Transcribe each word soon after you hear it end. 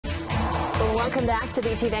Welcome back to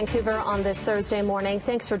BT Vancouver on this Thursday morning.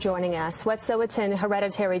 Thanks for joining us. Wet'suwet'en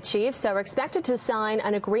hereditary chiefs are expected to sign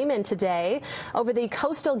an agreement today over the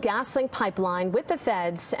Coastal GasLink pipeline with the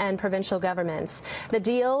feds and provincial governments. The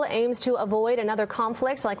deal aims to avoid another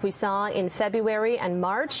conflict like we saw in February and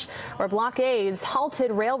March, where blockades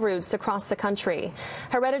halted rail routes across the country.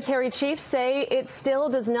 Hereditary chiefs say it still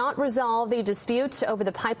does not resolve the dispute over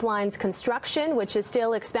the pipeline's construction, which is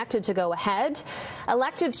still expected to go ahead.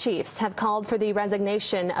 Elected chiefs have called for the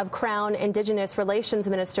resignation of Crown Indigenous Relations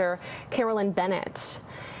Minister Carolyn Bennett.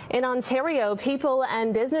 In Ontario, people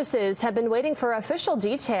and businesses have been waiting for official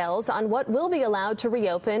details on what will be allowed to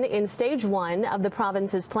reopen in Stage 1 of the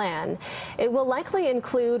province's plan. It will likely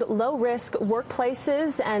include low-risk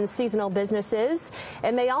workplaces and seasonal businesses.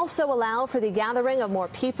 It may also allow for the gathering of more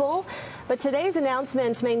people. But today's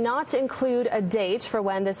announcement may not include a date for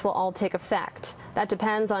when this will all take effect. That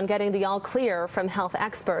depends on getting the all clear from health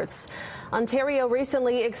experts. Ontario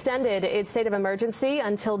recently extended its state of emergency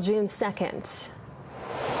until June 2nd.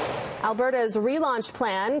 Alberta's relaunch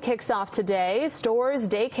plan kicks off today. Stores,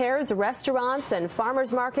 daycares, restaurants and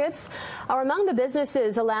farmers markets are among the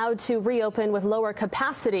businesses allowed to reopen with lower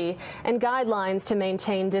capacity and guidelines to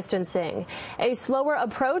maintain distancing. A slower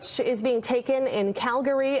approach is being taken in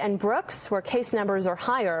Calgary and Brooks, where case numbers are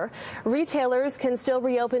higher. Retailers can still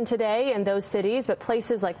reopen today in those cities, but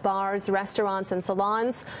places like bars, restaurants and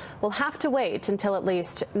salons will have to wait until at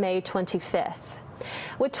least May 25th.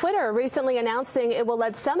 With Twitter recently announcing it will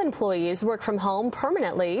let some employees work from home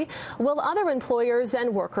permanently, will other employers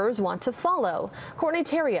and workers want to follow? Courtney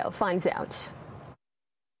Theriault finds out.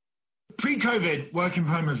 Pre-COVID, working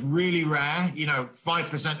from home was really rare.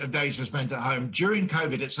 5% of days are spent at home. During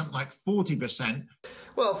COVID, it's something like 40%.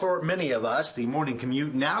 Well, for many of us, the morning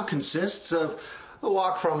commute now consists of a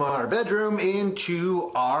walk from our bedroom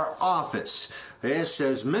into our office. This,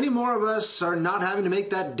 as many more of us are not having to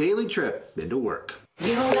make that daily trip into work.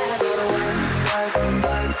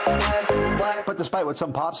 But despite what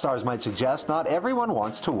some pop stars might suggest, not everyone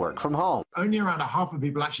wants to work from home. Only around a half of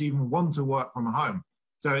people actually even want to work from home.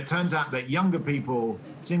 So it turns out that younger people,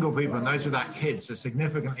 single people, and those without kids are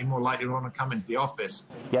significantly more likely to want to come into the office.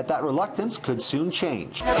 Yet that reluctance could soon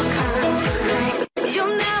change.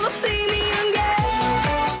 You'll never see me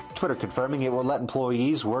again. Twitter confirming it will let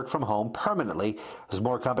employees work from home permanently, as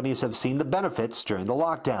more companies have seen the benefits during the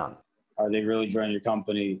lockdown. Are they really joining your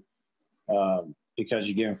company because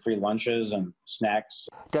you give them free lunches and snacks?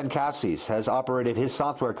 Dan Cassis has operated his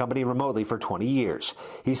software company remotely for 20 years.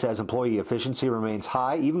 He says employee efficiency remains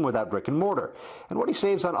high even without brick and mortar. And what he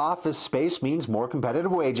saves on office space means more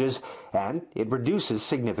competitive wages, and it reduces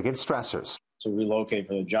significant stressors. To relocate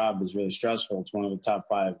for the job is really stressful. It's one of the top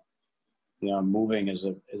 5. Moving is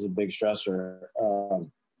a big stressor.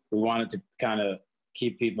 We wanted to kind of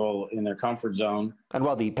keep people in their comfort zone. And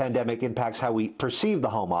while the pandemic impacts how we perceive the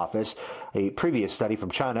home office, a previous study from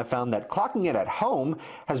China found that clocking in at home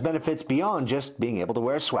has benefits beyond just being able to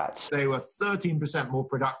wear sweats. They were 13% more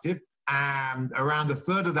productive, and around a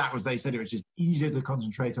third of that was they said it was just easier to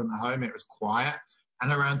concentrate on the home. It was quiet.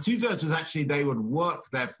 And around 2/3 was actually they would work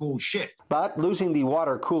their full shift. But losing the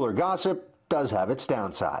water cooler gossip does have its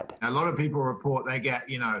downside. A lot of people report they get,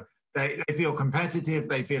 they feel competitive,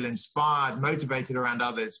 they feel inspired, motivated around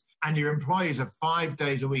others. And your employees are 5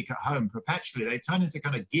 days a week at home perpetually. They turn into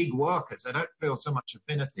kind of gig workers. They don't feel so much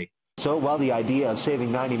affinity. So while the idea of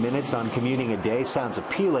saving 90 minutes on commuting a day sounds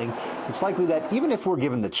appealing, it's likely that even if we're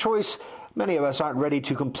given the choice, many of us aren't ready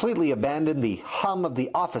to completely abandon the hum of the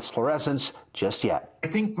office fluorescence just yet. I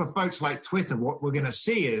think for folks like Twitter, what we're going to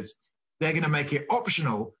see is they're going to make it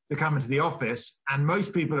optional to come into the office, and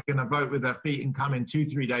most people are going to vote with their feet and come in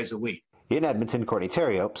 2-3 days a week. In Edmonton, Courtney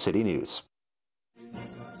Theriault, City News.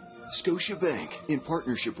 Scotiabank, in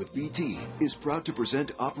partnership with BT, is proud to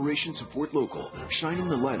present Operation Support Local, shining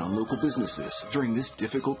the light on local businesses during this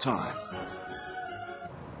difficult time.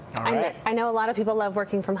 I know a lot of people love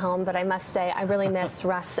working from home, but I must say I really miss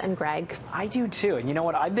Russ and Greg. I do too. And you know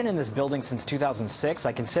what? I've been in this building since 2006.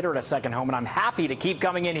 I consider it a second home, and I'm happy to keep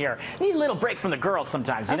coming in here. Need a little break from the girls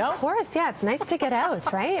sometimes, you know? Of course, yeah. It's nice to get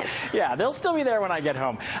out, right? Yeah, they'll still be there when I get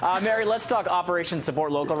home. Mary, let's talk Operation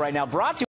Support Local right now. Brought to you